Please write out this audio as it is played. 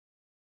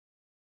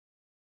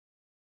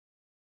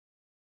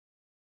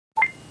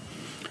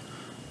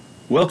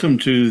Welcome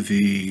to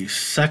the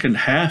second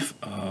half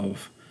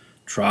of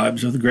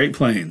Tribes of the Great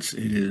Plains.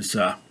 It's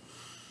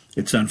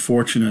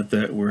unfortunate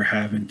that we're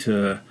having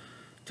to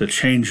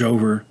change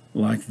over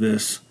like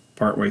this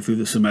partway through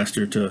the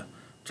semester to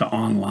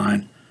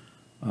online.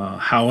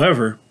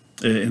 However,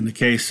 in the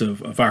case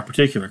of our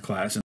particular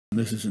class, and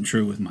this isn't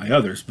true with my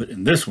others, but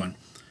in this one,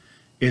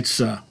 it's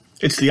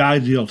the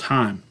ideal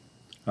time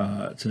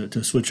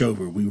to switch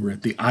over. We were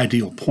at the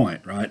ideal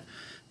point, right?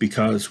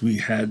 Because we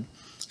had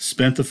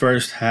spent the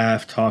first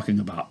half talking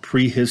about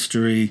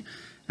prehistory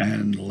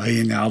and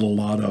laying out a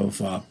lot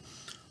of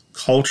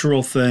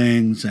cultural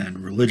things and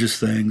religious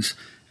things,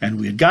 and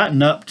we had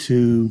gotten up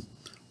to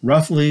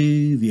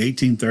roughly the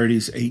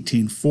 1830s,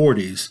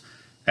 1840s,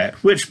 at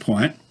which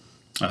point,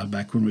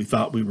 back when we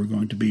thought we were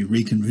going to be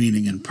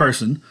reconvening in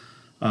person,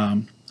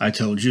 I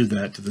told you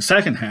that the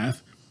second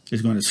half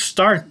is going to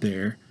start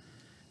there,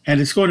 and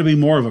it's going to be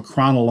more of a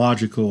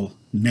chronological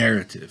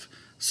narrative.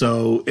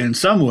 So in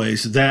some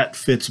ways, that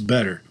fits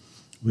better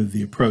with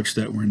the approach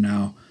that we're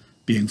now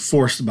being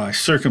forced by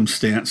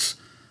circumstance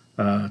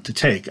to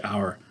take,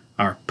 our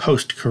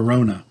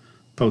post-corona,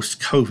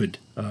 post-COVID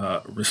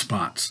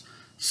response.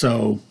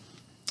 So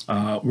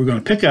we're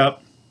going to pick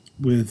up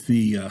with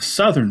the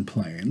Southern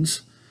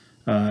Plains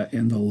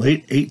in the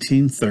late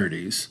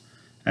 1830s,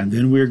 and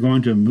then we're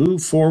going to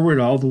move forward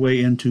all the way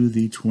into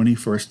the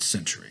 21st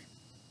century.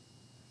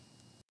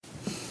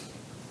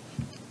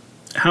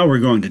 How we're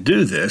going to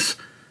do this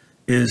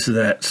is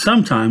that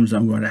sometimes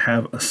I'm going to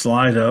have a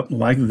slide up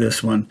like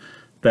this one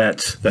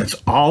that's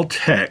all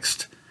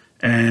text,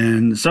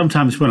 and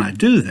sometimes when I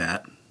do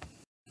that,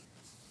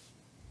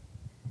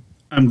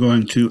 I'm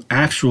going to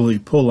actually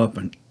pull up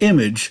an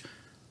image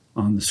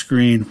on the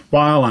screen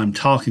while I'm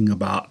talking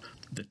about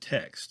the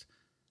text.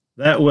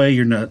 That way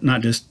you're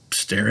not just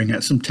staring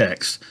at some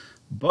text,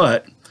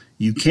 but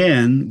you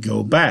can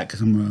go back,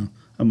 because I'm going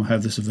to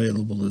have this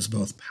available as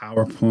both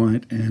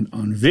PowerPoint and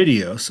on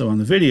video. So on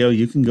the video,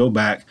 you can go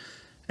back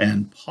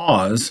and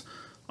pause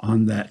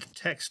on that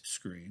text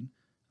screen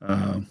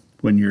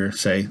when you're,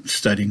 say,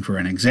 studying for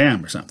an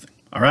exam or something.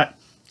 All right,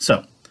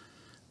 so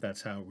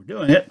that's how we're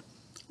doing it.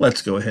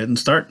 Let's go ahead and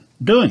start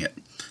doing it.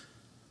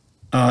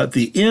 At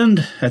the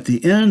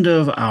end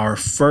of our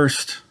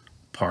first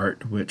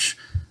part, which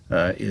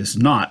is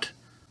not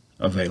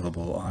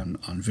available on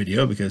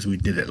video because we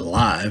did it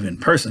live in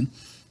person,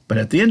 but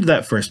at the end of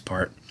that first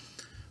part,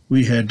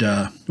 we had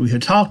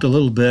talked a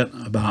little bit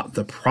about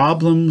the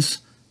problems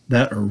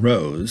that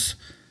arose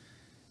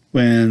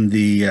when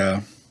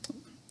the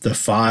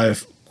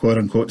five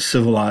quote-unquote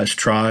civilized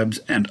tribes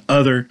and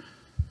other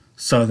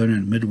southern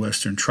and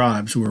midwestern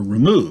tribes were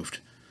removed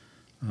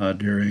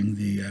during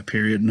the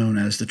period known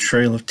as the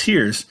Trail of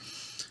Tears,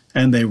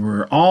 and they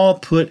were all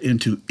put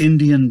into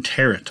Indian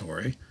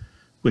territory,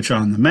 which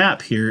on the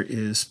map here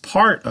is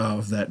part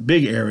of that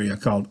big area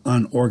called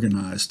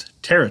unorganized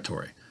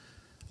territory.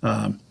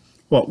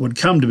 What would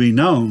come to be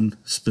known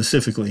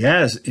specifically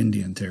as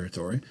Indian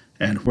territory,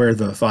 and where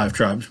the five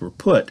tribes were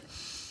put,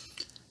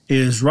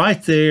 is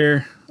right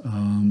there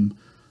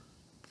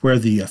where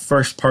the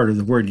first part of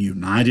the word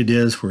united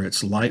is, where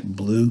it's light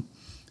blue,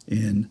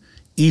 in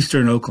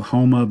eastern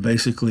Oklahoma,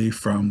 basically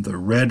from the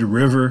Red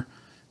River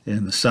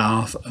in the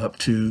south up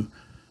to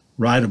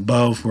right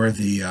above where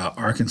the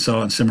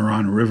Arkansas and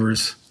Cimarron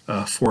rivers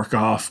fork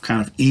off,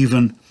 kind of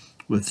even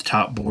with the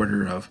top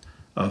border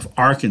of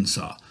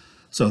Arkansas.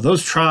 So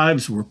those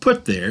tribes were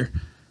put there.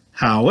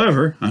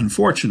 However,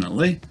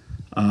 unfortunately,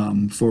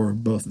 for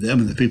both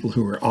them and the people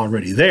who were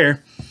already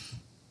there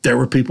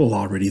were people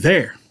already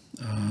there,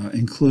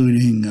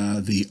 including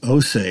the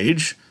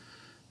Osage,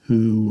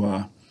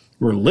 who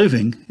were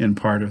living in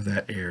part of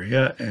that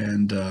area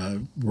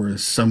and were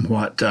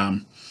somewhat,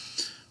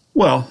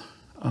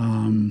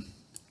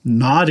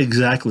 not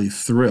exactly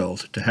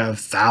thrilled to have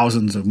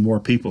thousands of more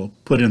people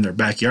put in their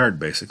backyard,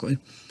 basically.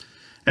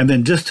 And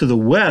then just to the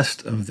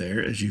west of there,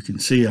 as you can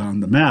see on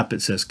the map,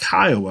 it says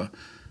Kiowa.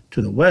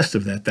 To the west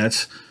of that,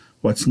 that's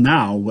what's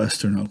now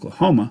western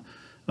Oklahoma.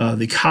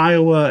 The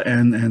Kiowa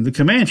and the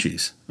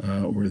Comanches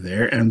were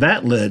there, and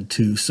that led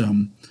to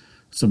some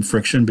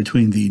friction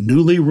between the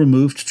newly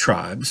removed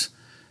tribes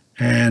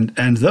and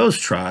those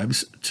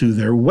tribes to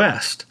their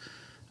west,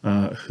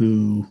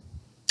 who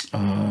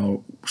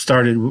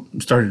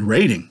started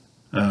raiding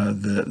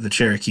the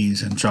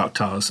Cherokees and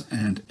Choctaws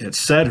and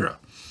etc.,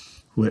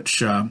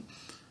 which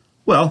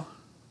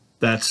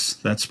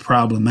that's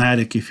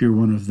problematic if you're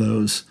one of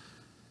those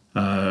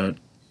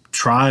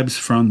tribes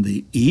from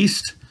the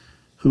east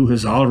who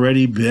has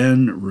already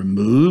been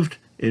removed,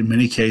 in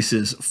many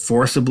cases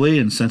forcibly,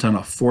 and sent on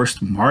a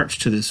forced march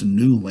to this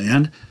new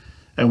land.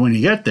 And when you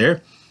get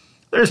there,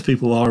 there's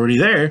people already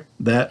there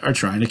that are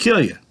trying to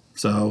kill you.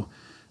 So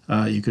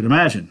you could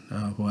imagine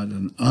what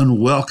an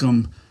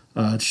unwelcome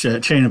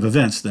chain of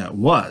events that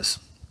was.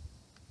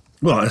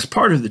 Well, as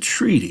part of the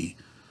treaty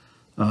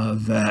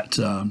that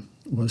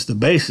was the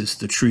basis,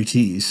 the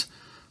treaties,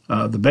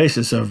 the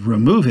basis of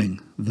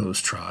removing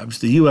those tribes,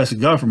 the U.S.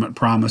 government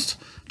promised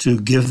to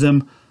give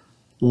them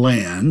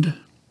land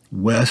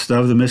west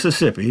of the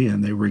Mississippi,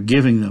 and they were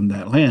giving them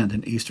that land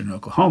in eastern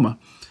Oklahoma.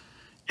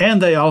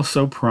 And they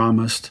also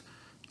promised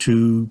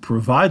to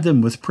provide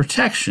them with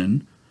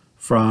protection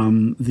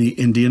from the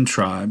Indian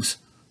tribes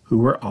who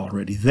were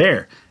already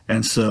there.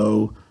 And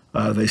so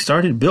they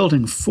started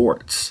building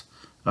forts.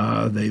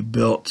 They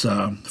built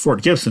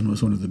Fort Gibson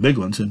was one of the big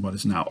ones in what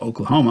is now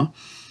Oklahoma.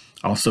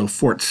 Also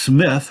Fort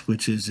Smith,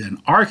 which is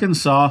in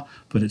Arkansas,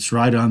 but it's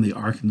right on the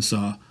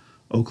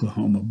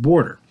Arkansas-Oklahoma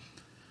border.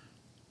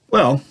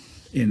 Well,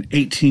 in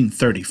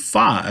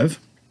 1835,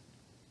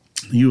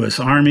 the U.S.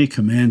 Army,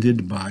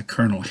 commanded by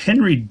Colonel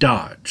Henry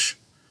Dodge,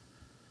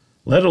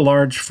 led a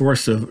large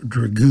force of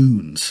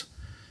dragoons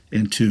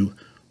into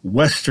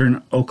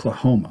western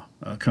Oklahoma,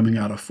 coming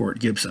out of Fort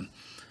Gibson.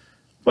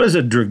 What is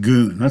a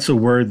dragoon? That's a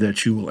word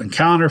that you will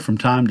encounter from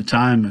time to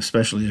time,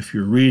 especially if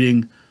you're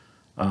reading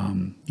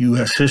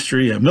U.S.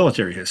 history,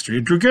 military history.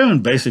 A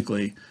dragoon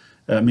basically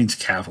means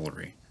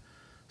cavalry.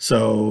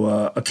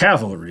 So a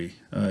cavalry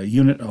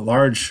unit, a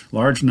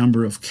large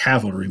number of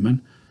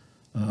cavalrymen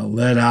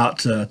led out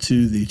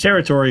to the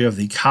territory of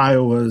the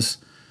Kiowas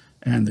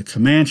and the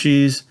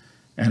Comanches,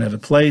 and at a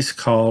place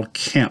called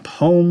Camp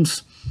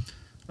Holmes,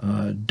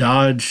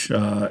 Dodge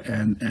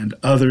and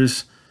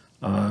others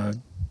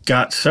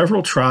got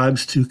several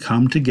tribes to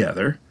come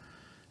together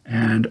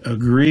and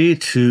agree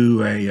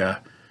to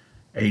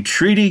a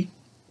treaty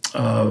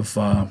of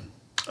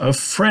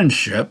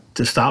friendship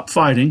to stop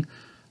fighting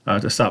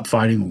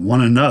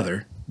one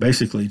another,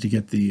 basically to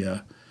get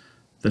the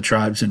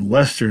tribes in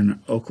western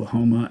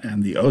Oklahoma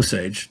and the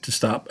Osage to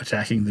stop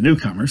attacking the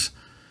newcomers.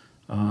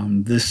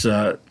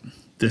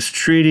 This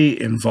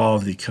treaty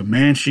involved the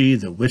Comanche,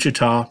 the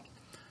Wichita,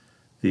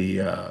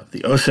 the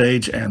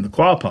Osage, and the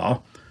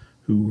Quapaw,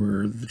 who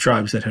were the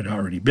tribes that had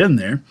already been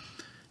there.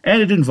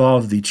 And it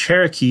involved the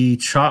Cherokee,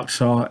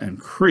 Choctaw, and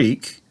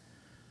Creek,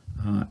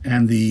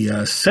 and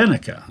the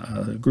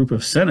Seneca. A group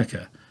of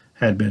Seneca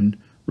had been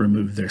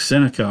removed. Their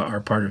Seneca are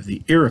part of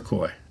the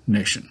Iroquois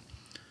nation.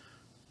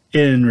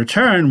 In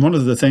return, one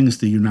of the things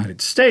the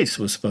United States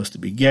was supposed to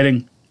be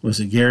getting was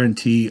a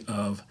guarantee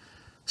of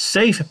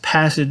safe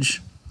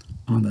passage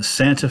on the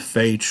Santa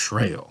Fe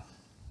Trail.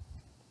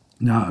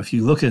 Now, if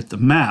you look at the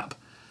map,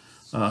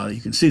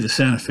 you can see the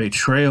Santa Fe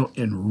Trail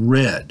in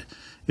red.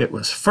 It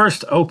was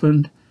first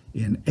opened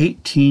in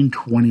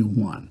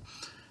 1821.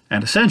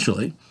 And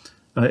essentially,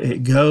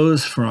 it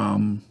goes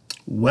from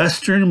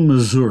western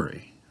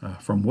Missouri,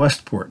 from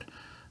Westport,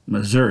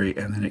 Missouri,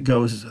 and then it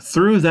goes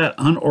through that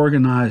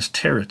unorganized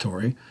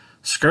territory,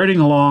 skirting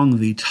along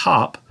the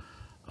top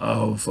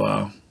of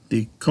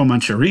the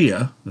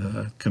Comancheria,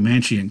 the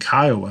Comanche and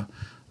Kiowa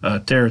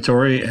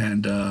territory,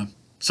 and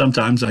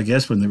sometimes, I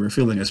guess, when they were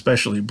feeling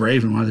especially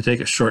brave and wanted to take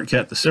a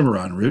shortcut, the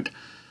Cimarron route,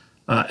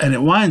 and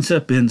it winds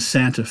up in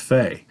Santa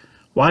Fe.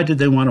 Why did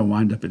they want to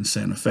wind up in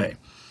Santa Fe?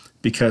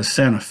 Because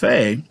Santa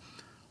Fe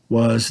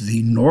was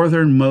the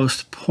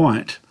northernmost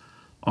point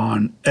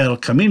on El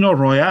Camino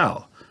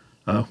Royal,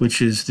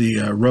 which is the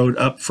road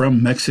up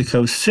from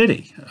Mexico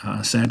City.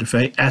 Santa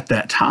Fe, at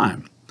that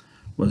time,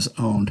 was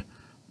owned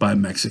by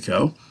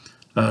Mexico.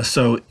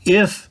 So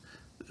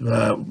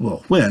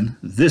when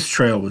this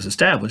trail was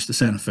established, the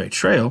Santa Fe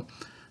Trail,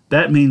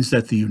 that means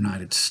that the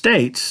United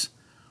States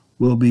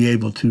will be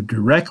able to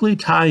directly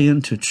tie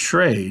into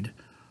trade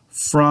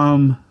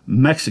from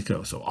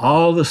Mexico. So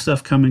all the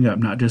stuff coming up,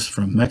 not just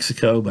from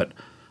Mexico, but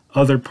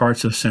other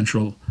parts of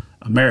Central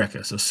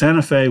America. So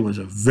Santa Fe was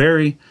a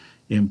very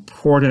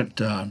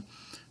important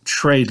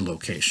trade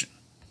location.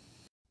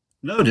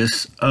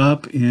 Notice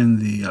up in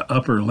the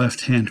upper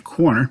left-hand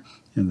corner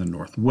in the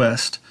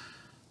northwest,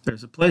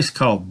 there's a place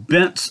called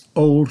Bent's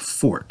Old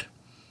Fort.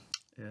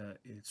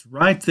 It's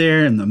right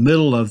there in the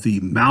middle of the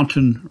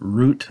mountain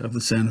route of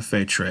the Santa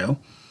Fe Trail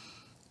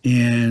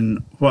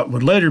in what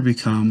would later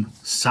become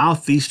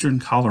southeastern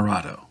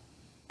Colorado.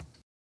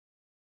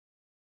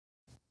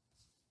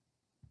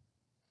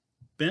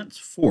 Bent's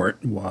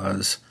Fort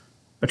was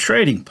a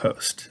trading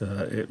post.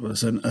 It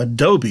was an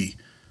adobe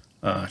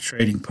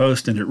trading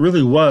post, and it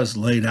really was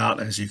laid out,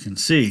 as you can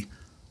see,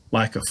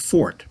 like a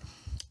fort.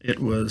 It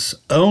was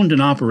owned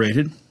and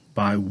operated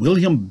by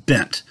William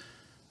Bent,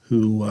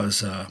 who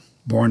was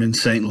born in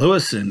St.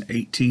 Louis in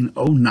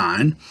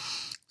 1809.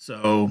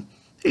 So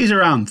he's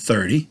around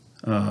 30,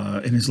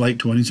 in his late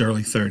 20s,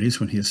 early 30s,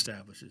 when he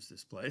establishes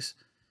this place.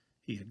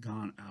 He had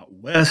gone out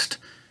west.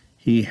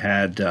 He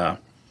had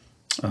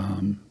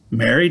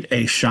married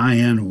a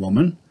Cheyenne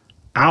woman.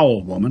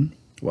 Owl Woman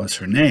was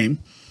her name.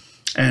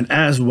 And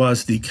as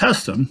was the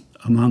custom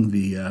among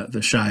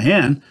the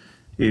Cheyenne,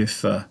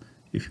 if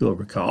you'll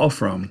recall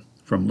from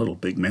Little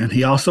Big Man,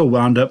 he also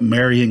wound up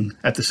marrying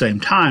at the same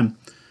time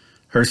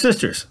her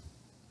sisters,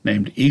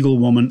 named Eagle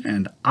Woman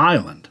and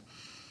Island.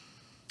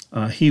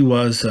 He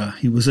was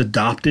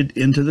adopted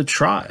into the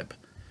tribe,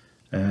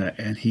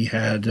 and he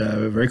had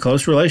a very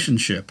close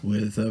relationship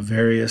with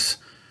various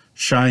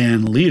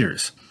Cheyenne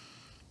leaders.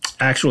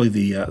 Actually,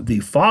 the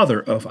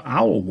father of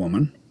Owl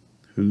Woman,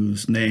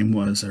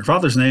 her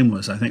father's name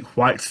was, I think,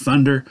 White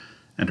Thunder,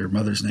 and her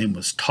mother's name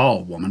was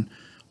Tall Woman.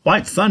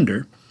 White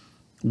Thunder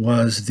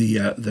was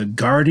the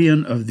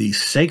guardian of the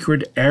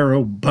Sacred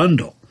Arrow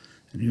Bundle.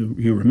 And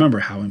you remember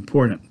how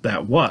important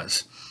that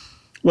was.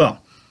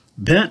 Well,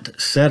 Bent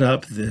set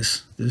up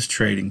this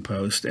trading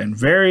post, and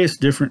various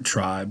different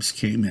tribes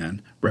came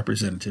in,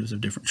 representatives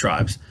of different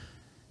tribes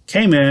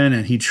came in,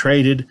 and he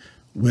traded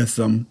with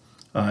them.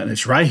 And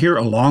it's right here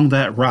along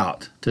that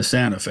route to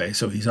Santa Fe.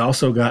 So he's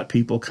also got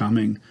people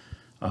coming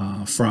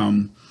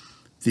from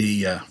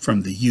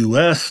the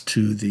U.S.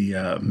 to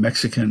the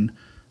Mexican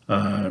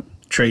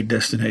trade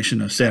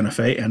destination of Santa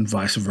Fe and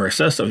vice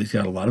versa. So he's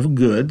got a lot of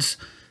goods,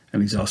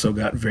 and he's also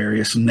got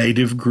various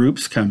native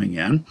groups coming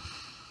in.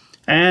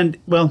 And,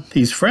 well,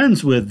 he's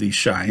friends with the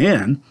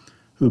Cheyenne,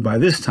 who by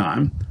this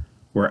time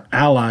were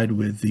allied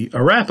with the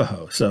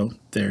Arapaho. So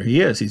there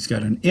he is. He's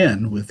got an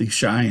in with the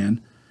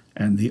Cheyenne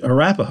and the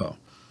Arapaho.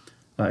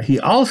 He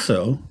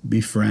also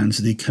befriends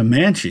the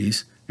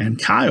Comanches and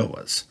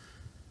Kiowas,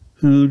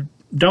 who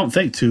don't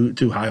think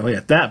too highly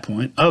at that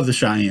point of the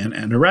Cheyenne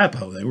and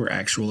Arapaho. They were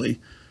actually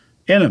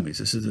enemies.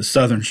 This is the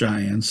Southern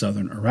Cheyenne,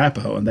 Southern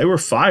Arapaho, and they were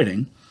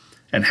fighting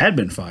and had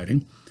been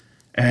fighting.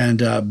 And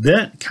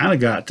Bent kind of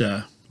got,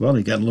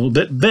 he got a little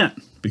bit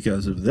bent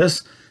because of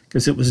this,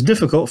 because it was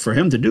difficult for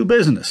him to do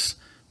business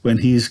when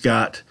he's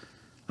got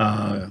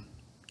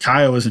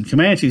Kiowas and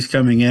Comanches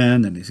coming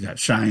in, and he's got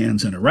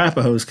Cheyennes and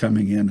Arapahos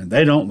coming in, and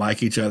they don't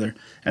like each other,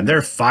 and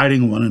they're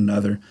fighting one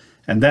another,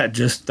 and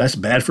that's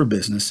bad for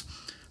business.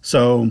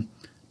 So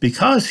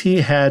because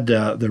he had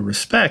the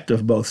respect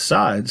of both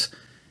sides,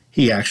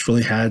 he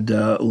actually had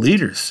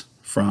leaders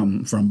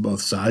from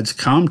both sides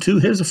come to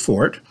his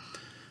fort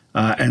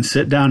and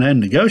sit down and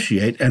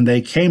negotiate, and they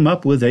came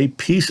up with a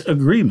peace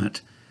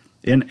agreement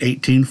in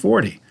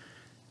 1840.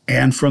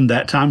 And from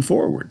that time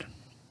forward,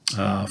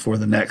 for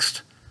the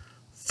next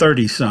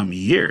 30-some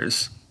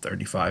years,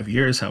 35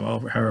 years,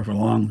 however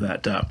long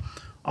that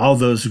all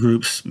those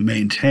groups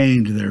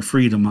maintained their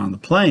freedom on the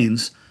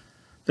plains,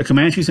 the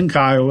Comanches and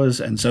Kiowas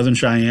and Southern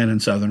Cheyenne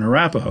and Southern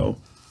Arapaho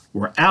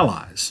were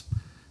allies.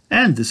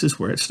 And this is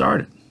where it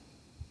started.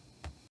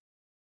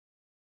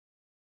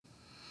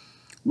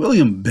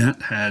 William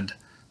Bent had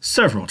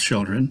several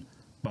children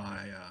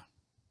by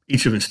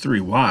each of his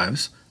three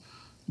wives.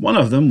 One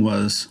of them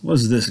was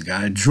this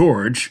guy,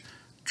 George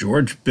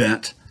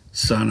Bent,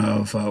 son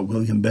of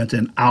William Bent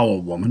and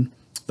Owl Woman,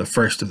 the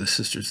first of the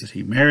sisters that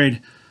he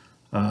married.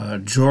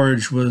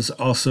 George was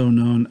also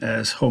known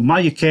as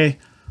Homayake,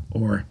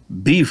 or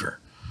Beaver.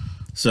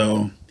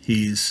 So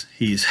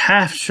he's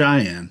half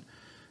Cheyenne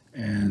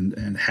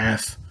and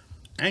half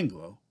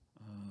Anglo,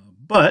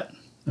 but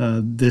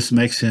this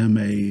makes him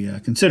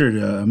considered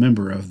a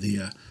member of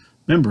the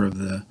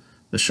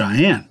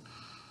Cheyenne.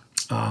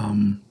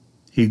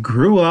 He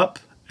grew up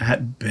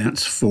at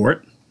Bent's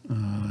Fort,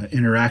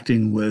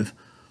 interacting with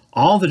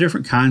all the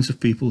different kinds of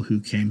people who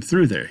came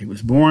through there. He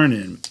was born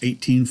in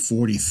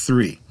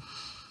 1843.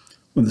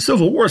 When the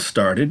Civil War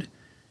started,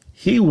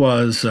 he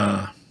was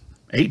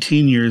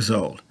 18 years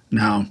old.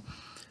 Now,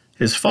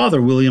 his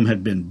father, William,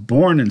 had been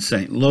born in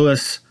St.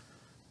 Louis,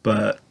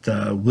 but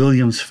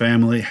William's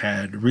family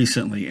had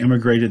recently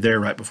immigrated there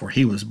right before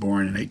he was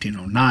born in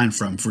 1809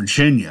 from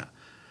Virginia.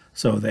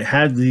 So they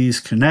had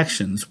these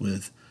connections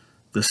with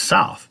the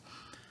South.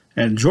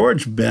 And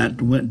George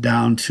Bent went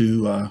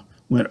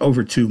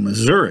over to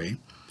Missouri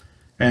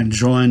and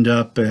joined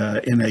up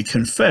in a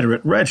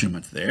Confederate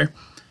regiment there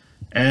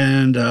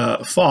and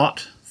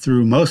fought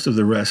through most of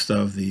the rest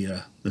of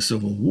the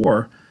Civil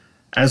War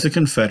as a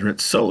Confederate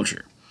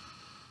soldier.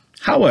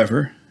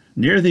 However,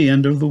 near the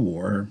end of the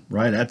war,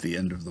 right at the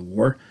end of the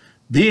war,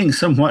 being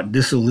somewhat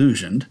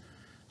disillusioned,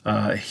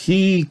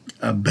 he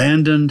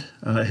abandoned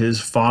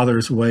his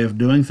father's way of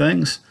doing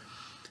things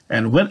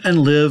and went and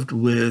lived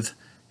with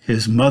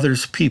his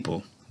mother's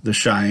people, the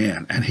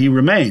Cheyenne, and he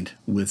remained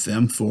with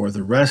them for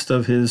the rest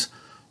of his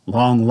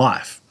long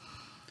life.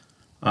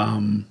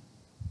 I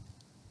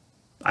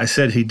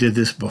said he did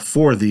this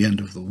before the end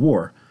of the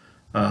war.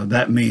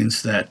 That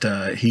means that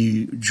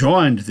he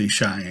joined the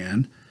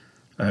Cheyenne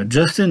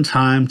just in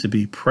time to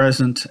be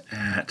present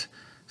at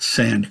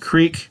Sand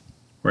Creek,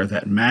 where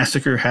that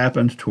massacre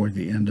happened toward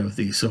the end of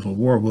the Civil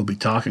War. We'll be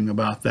talking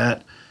about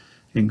that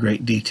in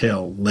great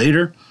detail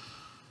later.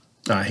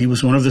 He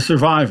was one of the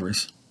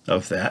survivors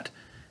of that,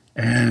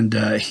 and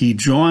he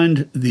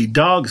joined the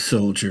Dog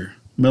Soldier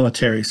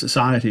Military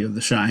Society of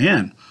the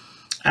Cheyenne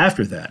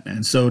after that,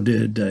 and so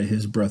did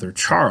his brother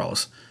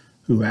Charles,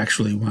 who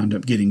actually wound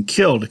up getting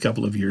killed a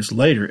couple of years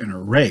later in a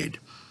raid.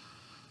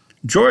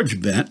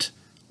 George Bent,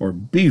 or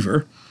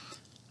Beaver,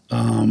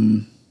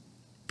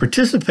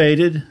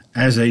 participated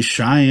as a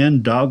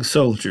Cheyenne dog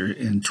soldier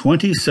in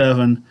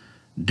 27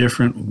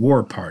 different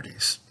war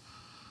parties.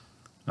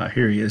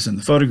 Here he is in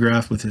the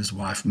photograph with his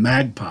wife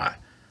Magpie.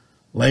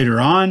 Later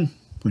on,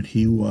 when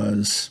he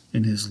was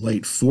in his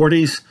late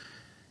 40s,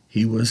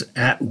 he was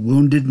at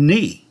Wounded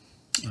Knee,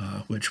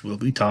 which we'll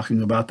be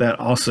talking about that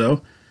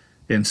also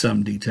in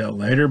some detail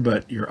later,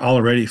 but you're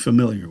already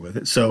familiar with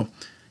it. So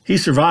he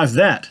survived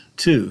that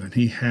too, and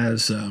he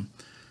has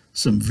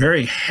some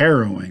very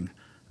harrowing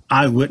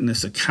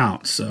eyewitness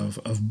accounts of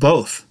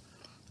both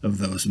of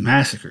those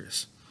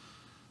massacres.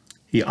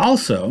 He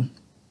also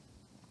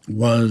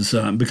was,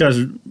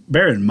 because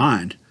bear in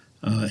mind,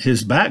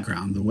 his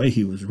background, the way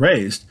he was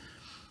raised,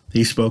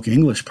 he spoke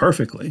English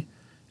perfectly,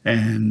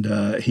 and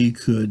he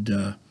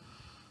could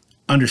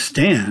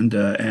understand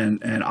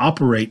and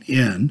operate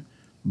in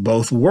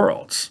both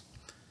worlds.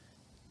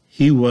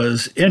 He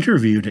was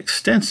interviewed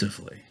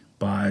extensively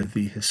by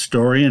the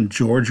historian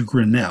George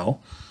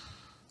Grinnell.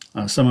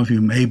 Some of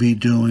you may be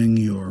doing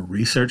your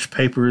research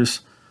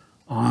papers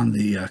on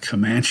the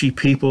Comanche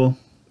people,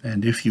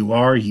 and if you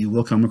are, you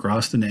will come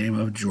across the name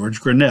of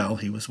George Grinnell.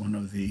 He was one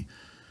of the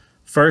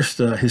first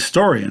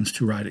historians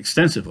to write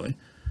extensively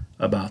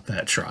about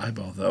that tribe,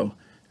 although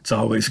it's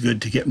always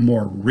good to get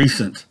more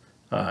recent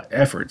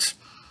efforts.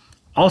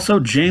 Also,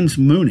 James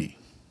Mooney,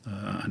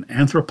 an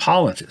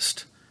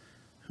anthropologist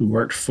who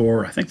worked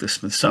for, I think, the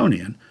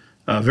Smithsonian,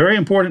 a very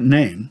important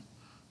name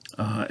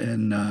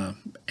in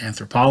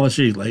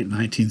anthropology, late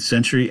 19th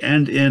century,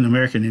 and in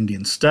American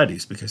Indian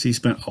studies, because he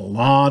spent a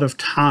lot of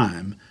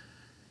time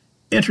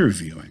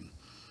interviewing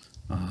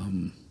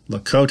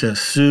Lakota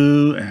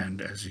Sioux,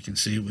 and as you can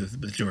see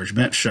with George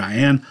Bent,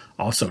 Cheyenne,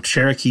 also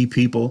Cherokee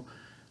people,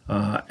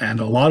 and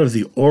a lot of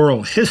the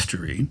oral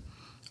history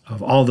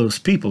of all those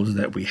peoples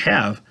that we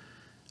have,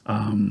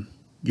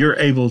 you're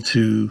able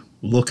to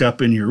look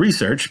up in your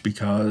research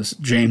because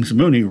James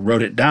Mooney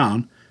wrote it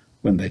down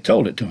when they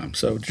told it to him.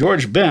 So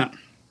George Bent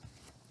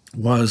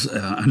was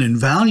an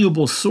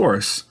invaluable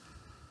source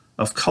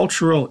of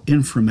cultural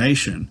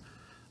information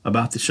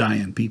about the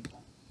Cheyenne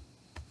people.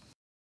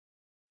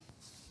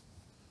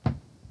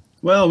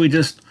 Well, we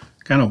just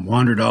kind of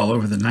wandered all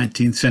over the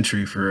 19th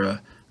century for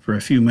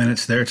a few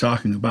minutes there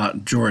talking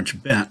about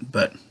George Bent,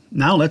 but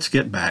now let's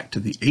get back to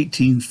the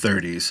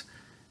 1830s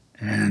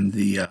and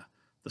the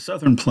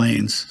Southern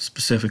Plains,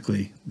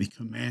 specifically the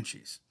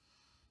Comanches.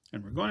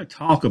 And we're going to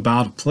talk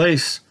about a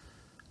place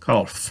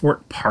called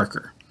Fort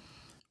Parker,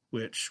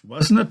 which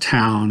wasn't a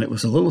town, it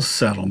was a little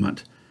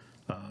settlement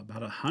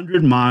about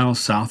 100 miles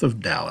south of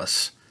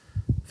Dallas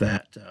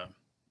that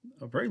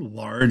a very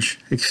large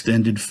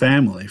extended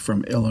family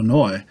from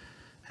Illinois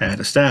had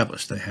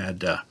established. They had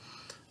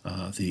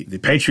the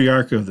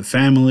patriarch of the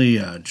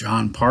family,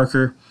 John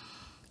Parker,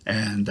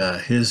 and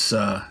his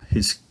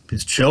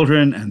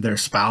children and their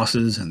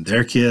spouses and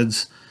their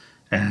kids,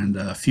 and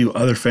a few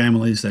other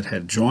families that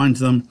had joined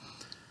them.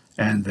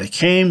 And they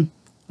came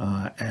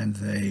and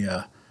they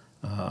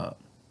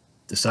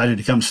decided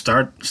to come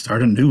start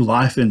a new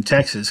life in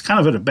Texas, kind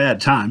of at a bad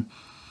time,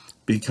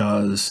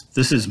 because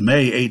this is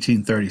May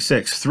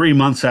 1836, 3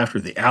 months after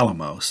the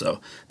Alamo. So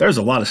there's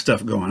a lot of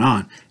stuff going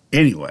on.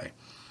 Anyway,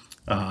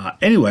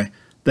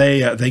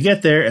 they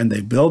get there and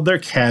they build their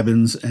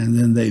cabins, and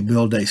then they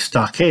build a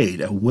stockade,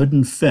 a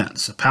wooden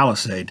fence, a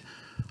palisade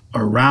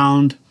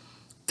around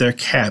their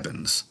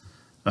cabins.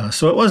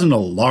 So it wasn't a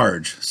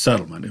large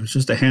settlement. It was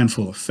just a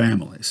handful of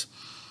families.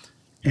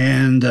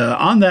 And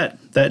on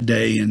that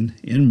day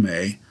in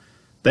May,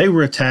 they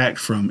were attacked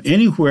from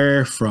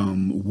anywhere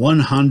from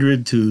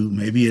 100 to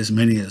maybe as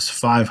many as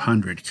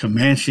 500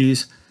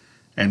 Comanches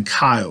and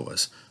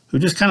Kiowas, who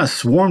just kind of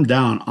swarmed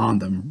down on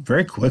them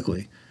very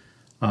quickly.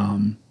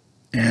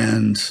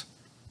 And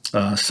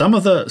some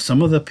of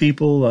the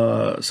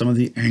people, some of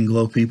the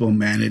Anglo people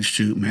managed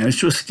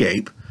to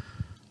escape,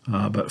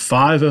 but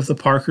 5 of the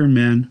Parker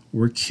men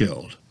were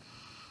killed,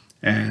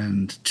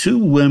 and 2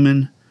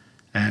 women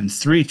and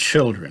 3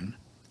 children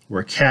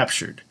were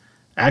captured.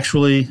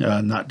 Actually,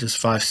 not just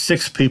 5,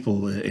 6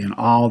 people in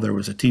all. There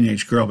was a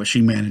teenage girl, but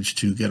she managed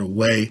to get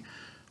away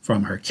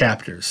from her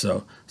captors.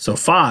 So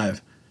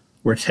 5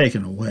 were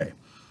taken away,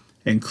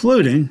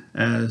 including,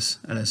 as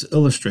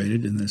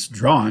illustrated in this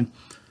drawing,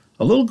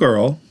 a little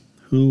girl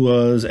who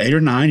was 8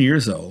 or 9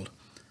 years old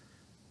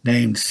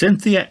named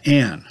Cynthia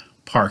Ann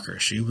Parker.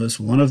 She was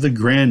one of the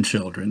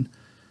grandchildren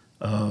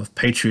of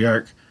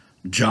Patriarch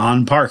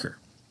John Parker,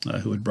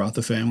 who had brought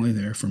the family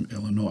there from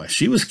Illinois.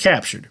 She was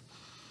captured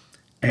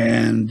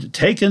and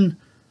taken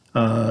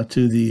to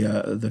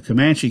the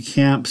Comanche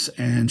camps,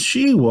 and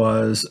she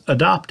was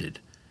adopted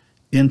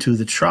into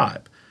the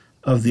tribe.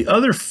 Of the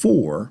other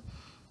 4,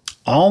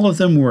 all of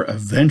them were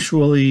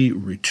eventually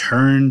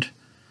returned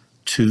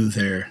to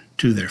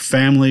their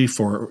family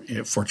for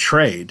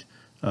trade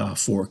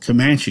for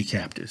Comanche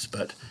captives.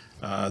 But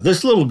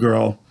this little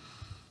girl,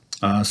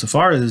 so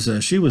far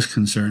as she was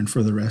concerned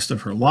for the rest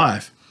of her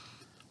life,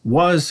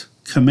 was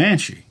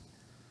Comanche.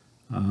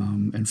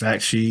 In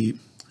fact, she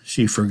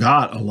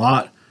forgot a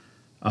lot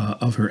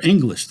of her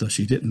English, though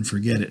she didn't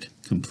forget it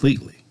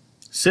completely.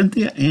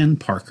 Cynthia Ann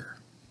Parker.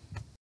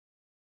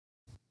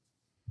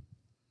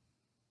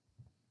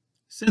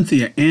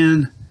 Cynthia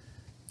Ann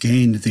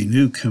gained the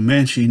new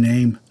Comanche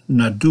name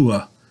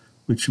Nadua,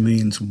 which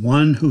means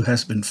one who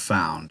has been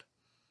found.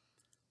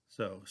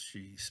 So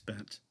she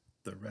spent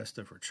the rest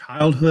of her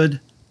childhood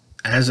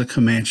as a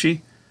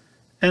Comanche,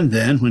 and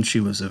then when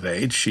she was of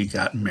age, she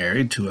got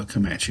married to a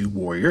Comanche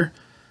warrior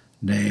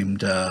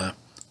named Peta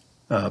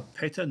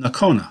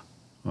Nakona,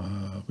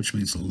 which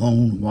means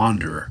lone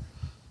wanderer.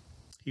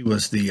 He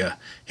was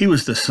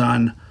the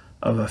son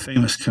of a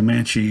famous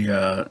Comanche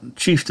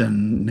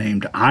chieftain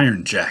named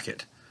Iron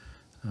Jacket,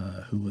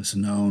 who was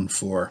known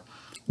for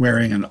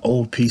wearing an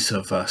old piece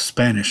of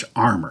Spanish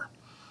armor.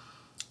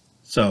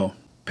 So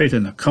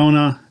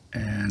Quanah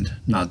and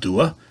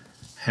Nadua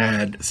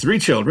had 3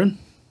 children.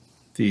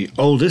 The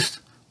oldest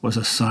was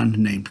a son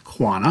named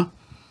Quanah.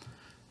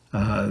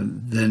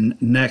 Then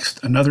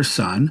next, another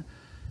son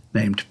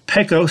named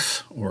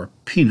Pecos, or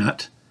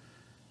Peanut,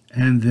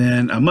 and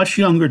then a much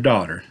younger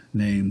daughter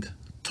named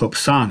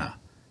Topsana,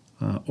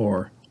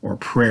 or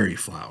Prairie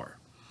Flower.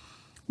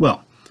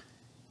 Well,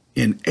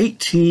 in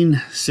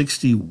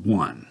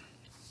 1861,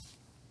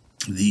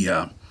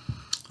 the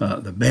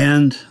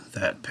band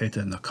that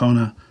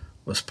Quanah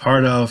was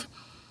part of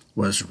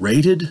was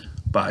raided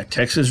by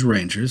Texas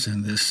Rangers,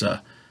 and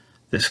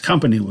this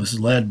company was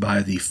led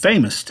by the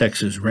famous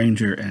Texas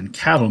Ranger and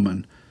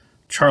cattleman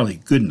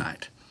Charlie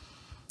Goodnight.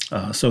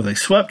 So they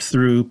swept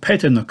through.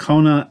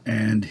 Quanah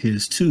and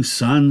his 2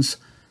 sons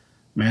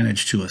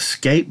managed to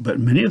escape, but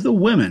many of the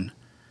women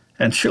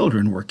and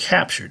children were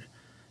captured,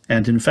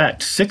 and in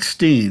fact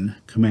 16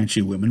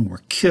 Comanche women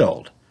were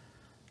killed.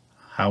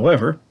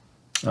 However,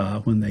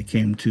 when they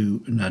came to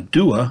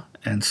Nadua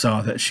and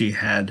saw that she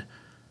had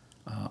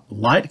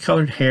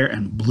light-colored hair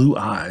and blue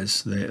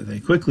eyes, they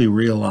quickly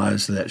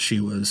realized that she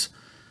was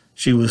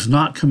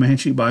not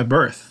Comanche by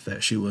birth,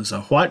 that she was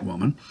a white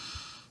woman,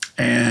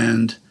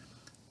 and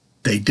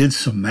they did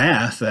some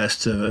math as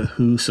to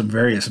who some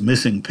various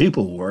missing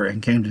people were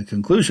and came to the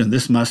conclusion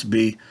this must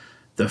be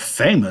the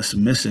famous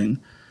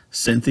missing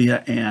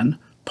Cynthia Ann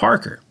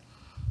Parker.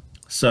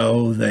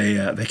 So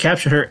they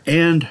captured her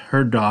and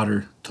her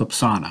daughter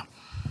Topsana,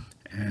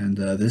 and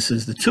this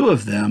is the 2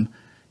 of them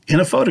in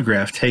a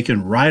photograph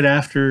taken right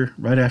after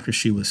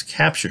she was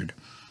captured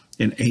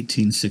in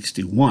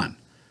 1861.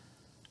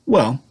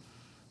 Well,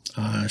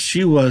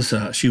 she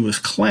was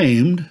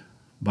claimed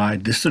by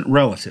distant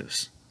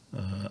relatives,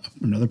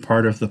 another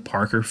part of the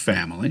Parker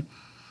family,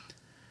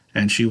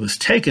 and she was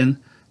taken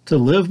to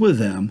live with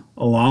them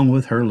along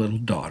with her little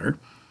daughter.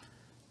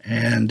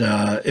 And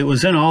it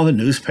was in all the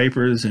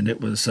newspapers, and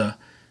it was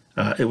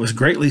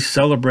greatly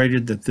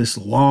celebrated that this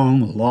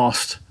long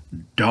lost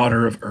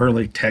daughter of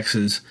early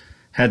Texas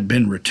had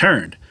been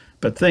returned.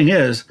 But the thing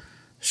is,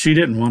 she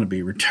didn't want to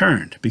be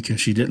returned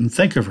because she didn't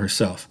think of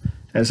herself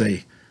as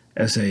a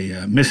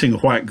missing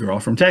white girl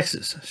from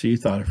Texas. She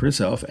thought of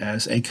herself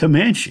as a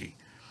Comanche.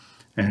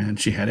 And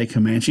she had a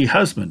Comanche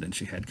husband, and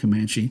she had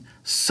Comanche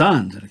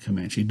sons and a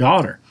Comanche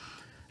daughter.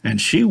 And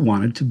she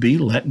wanted to be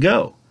let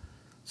go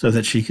so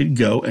that she could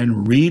go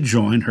and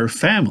rejoin her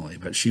family,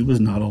 but she was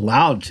not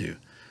allowed to.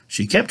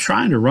 She kept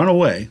trying to run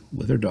away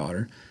with her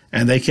daughter,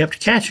 and they kept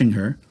catching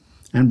her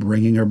and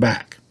bringing her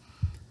back.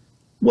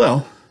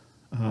 Well,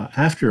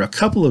 after a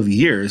couple of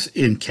years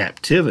in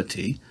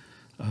captivity,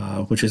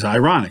 which is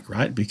ironic,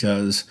 right?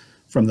 Because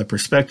from the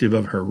perspective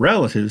of her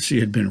relatives, she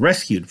had been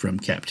rescued from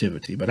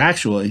captivity, but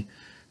actually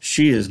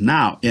she is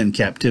now in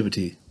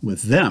captivity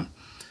with them.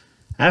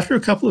 After a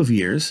couple of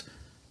years,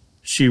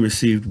 she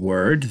received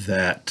word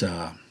that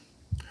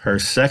her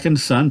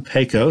second son,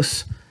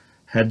 Pecos,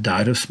 had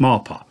died of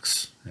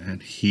smallpox,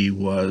 and he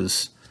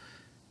was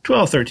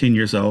 12, 13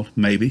 years old,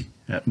 maybe,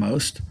 at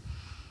most.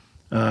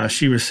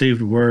 She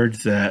received word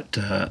that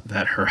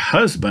her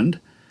husband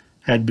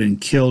had been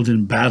killed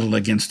in battle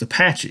against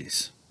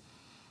Apaches.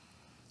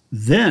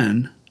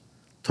 Then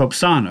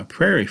Topsana,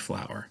 Prairie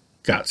Flower,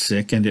 got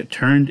sick, and it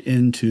turned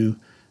into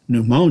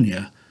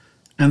pneumonia,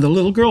 and the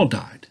little girl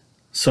died.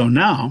 So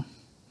now,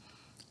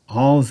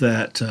 all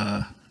that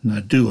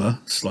Nadua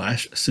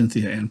 /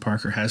 Cynthia Ann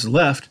Parker has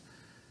left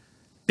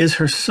is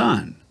her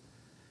son.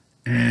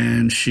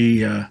 And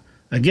she,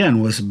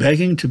 again, was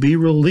begging to be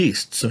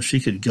released so she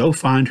could go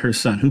find her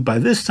son, who by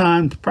this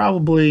time,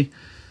 probably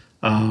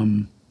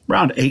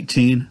around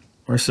 18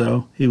 or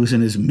so. He was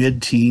in his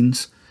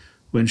mid-teens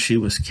when she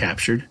was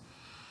captured.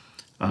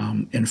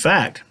 In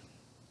fact,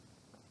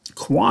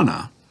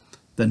 Quanah,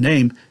 the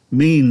name,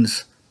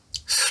 means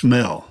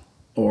smell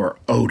or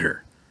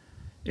odor.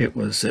 It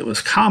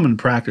was common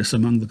practice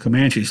among the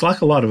Comanches,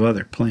 like a lot of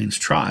other Plains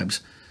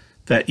tribes,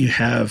 that you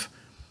have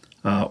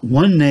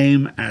one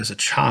name as a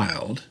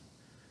child,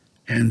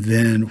 and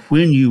then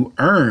when you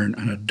earn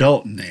an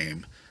adult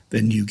name,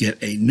 then you get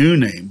a new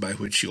name by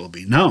which you will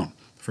be known.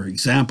 For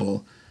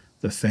example,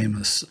 the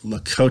famous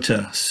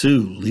Lakota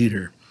Sioux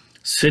leader,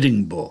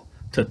 Sitting Bull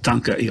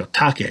Tatanka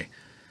Iotake,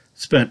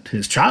 spent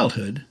his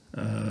childhood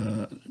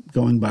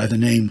going by the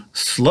name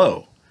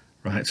Slow,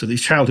 right? So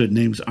these childhood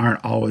names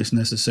aren't always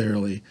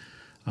necessarily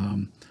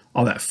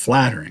all that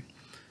flattering.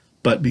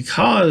 But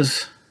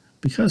because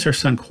her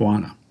son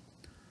Quanah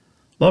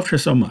loved her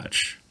so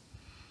much,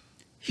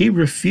 he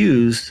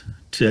refused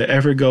to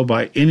ever go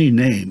by any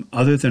name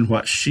other than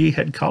what she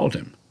had called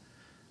him,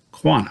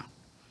 Quanah.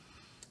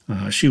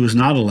 She was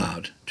not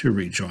allowed to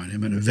rejoin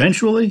him, and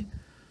eventually,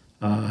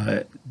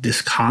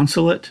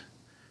 disconsolate,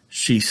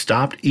 she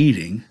stopped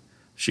eating.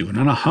 She went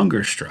on a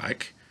hunger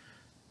strike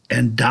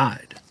and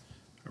died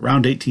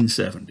around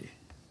 1870.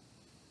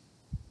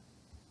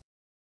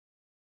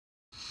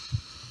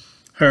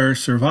 Her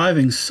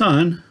surviving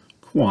son,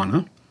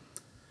 Quanah,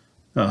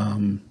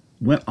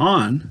 went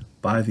on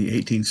by the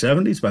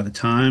 1870s. By the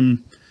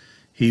time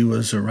he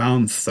was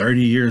around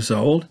 30 years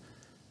old,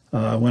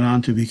 went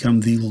on to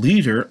become the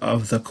leader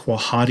of the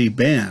Quahati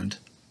band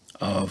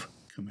of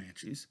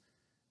Comanches.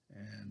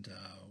 And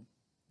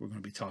we're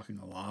going to be talking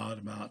a lot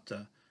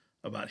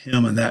about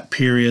him and that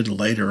period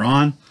later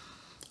on.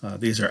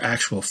 These are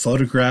actual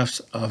photographs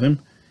of him.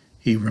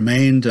 He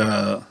remained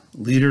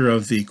leader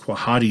of the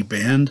Quahati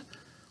band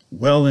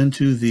well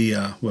into the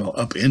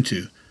up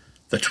into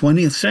the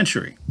 20th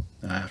century,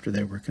 after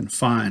they were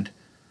confined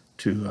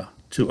to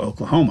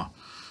Oklahoma.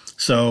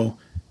 So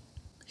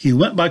he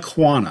went by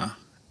Quanah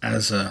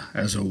as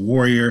a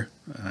warrior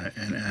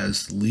and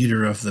as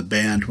leader of the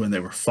band when they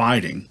were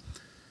fighting.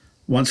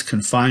 Once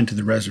confined to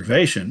the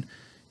reservation,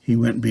 he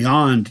went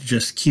beyond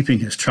just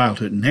keeping his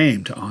childhood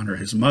name to honor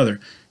his mother.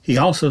 He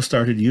also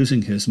started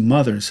using his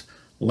mother's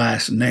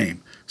last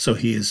name. So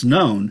he is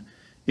known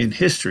in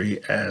history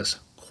as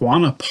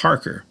Quanah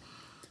Parker,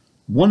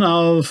 one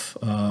of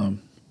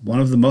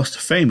the most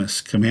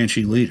famous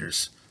Comanche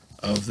leaders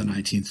of the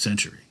 19th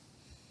century.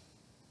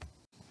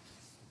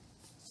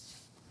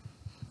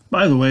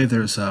 By the way,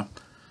 there's a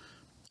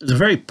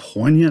very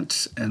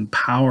poignant and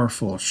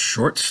powerful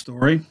short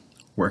story,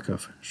 work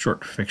of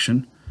short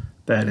fiction,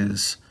 that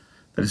is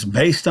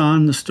based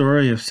on the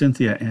story of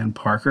Cynthia Ann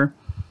Parker,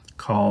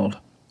 called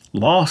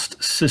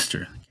Lost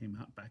Sister. It came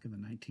out back in the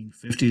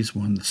 1950s,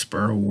 won the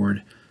Spur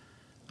Award.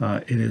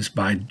 It is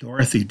by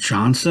Dorothy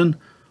Johnson,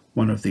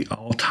 one of the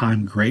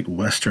all-time great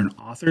Western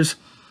authors.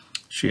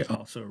 She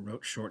also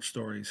wrote short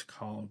stories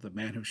called The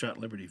Man Who Shot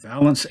Liberty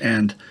Valance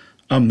and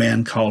A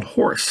Man Called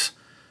Horse.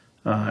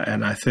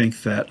 And I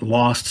think that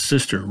Lost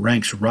Sister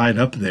ranks right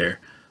up there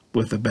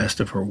with the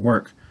best of her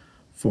work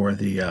for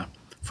the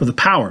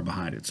power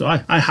behind it. So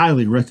I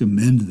highly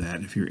recommend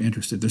that if you're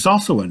interested. There's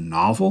also a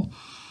novel,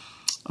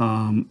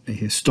 a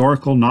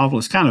historical novel.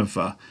 It's kind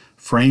of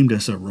framed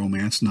as a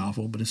romance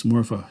novel, but it's more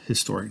of a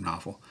historic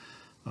novel,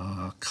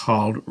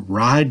 called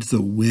Ride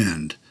the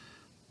Wind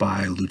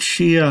by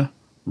Lucia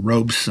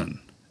Robeson,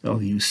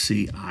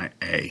 Lucia.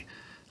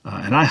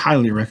 And I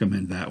highly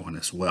recommend that one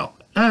as well,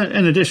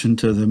 in addition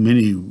to the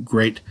many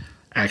great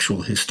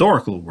actual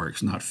historical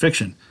works, not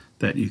fiction,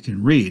 that you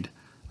can read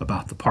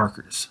about the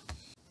Parkers.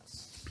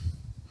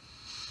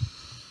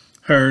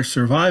 Her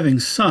surviving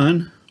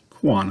son,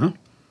 Quanah,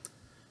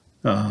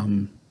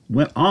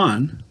 went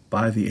on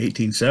by the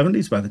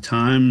 1870s. By the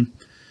time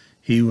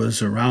he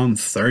was around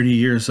 30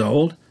 years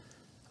old,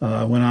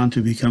 went on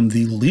to become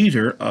the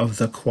leader of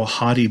the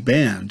Quahati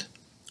band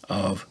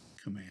of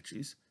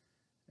Comanches.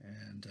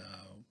 And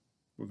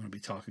we're going to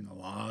be talking a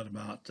lot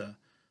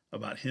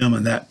about him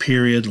and that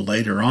period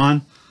later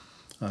on.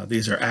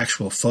 These are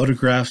actual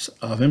photographs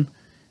of him.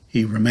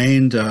 He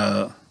remained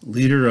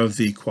leader of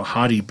the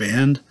Quahati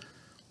band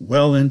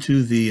well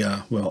into the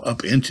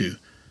up into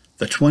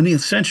the 20th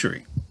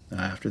century,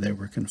 after they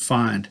were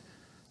confined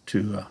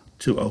to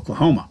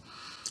Oklahoma.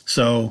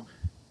 So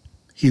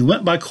he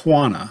went by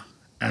Quanah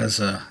as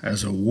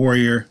a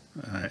warrior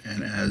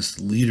and as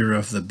leader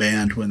of the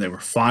band when they were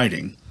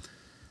fighting.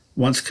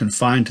 Once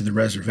confined to the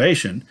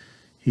reservation,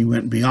 he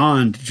went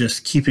beyond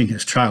just keeping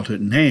his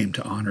childhood name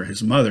to honor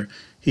his mother.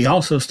 He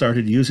also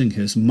started using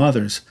his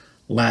mother's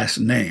last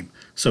name.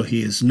 So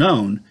he is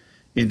known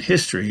in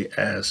history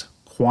as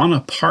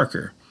Quanah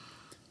Parker,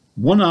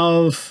 one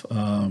of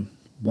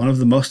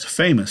the most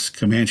famous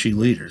Comanche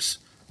leaders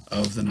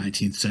of the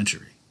 19th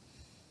century.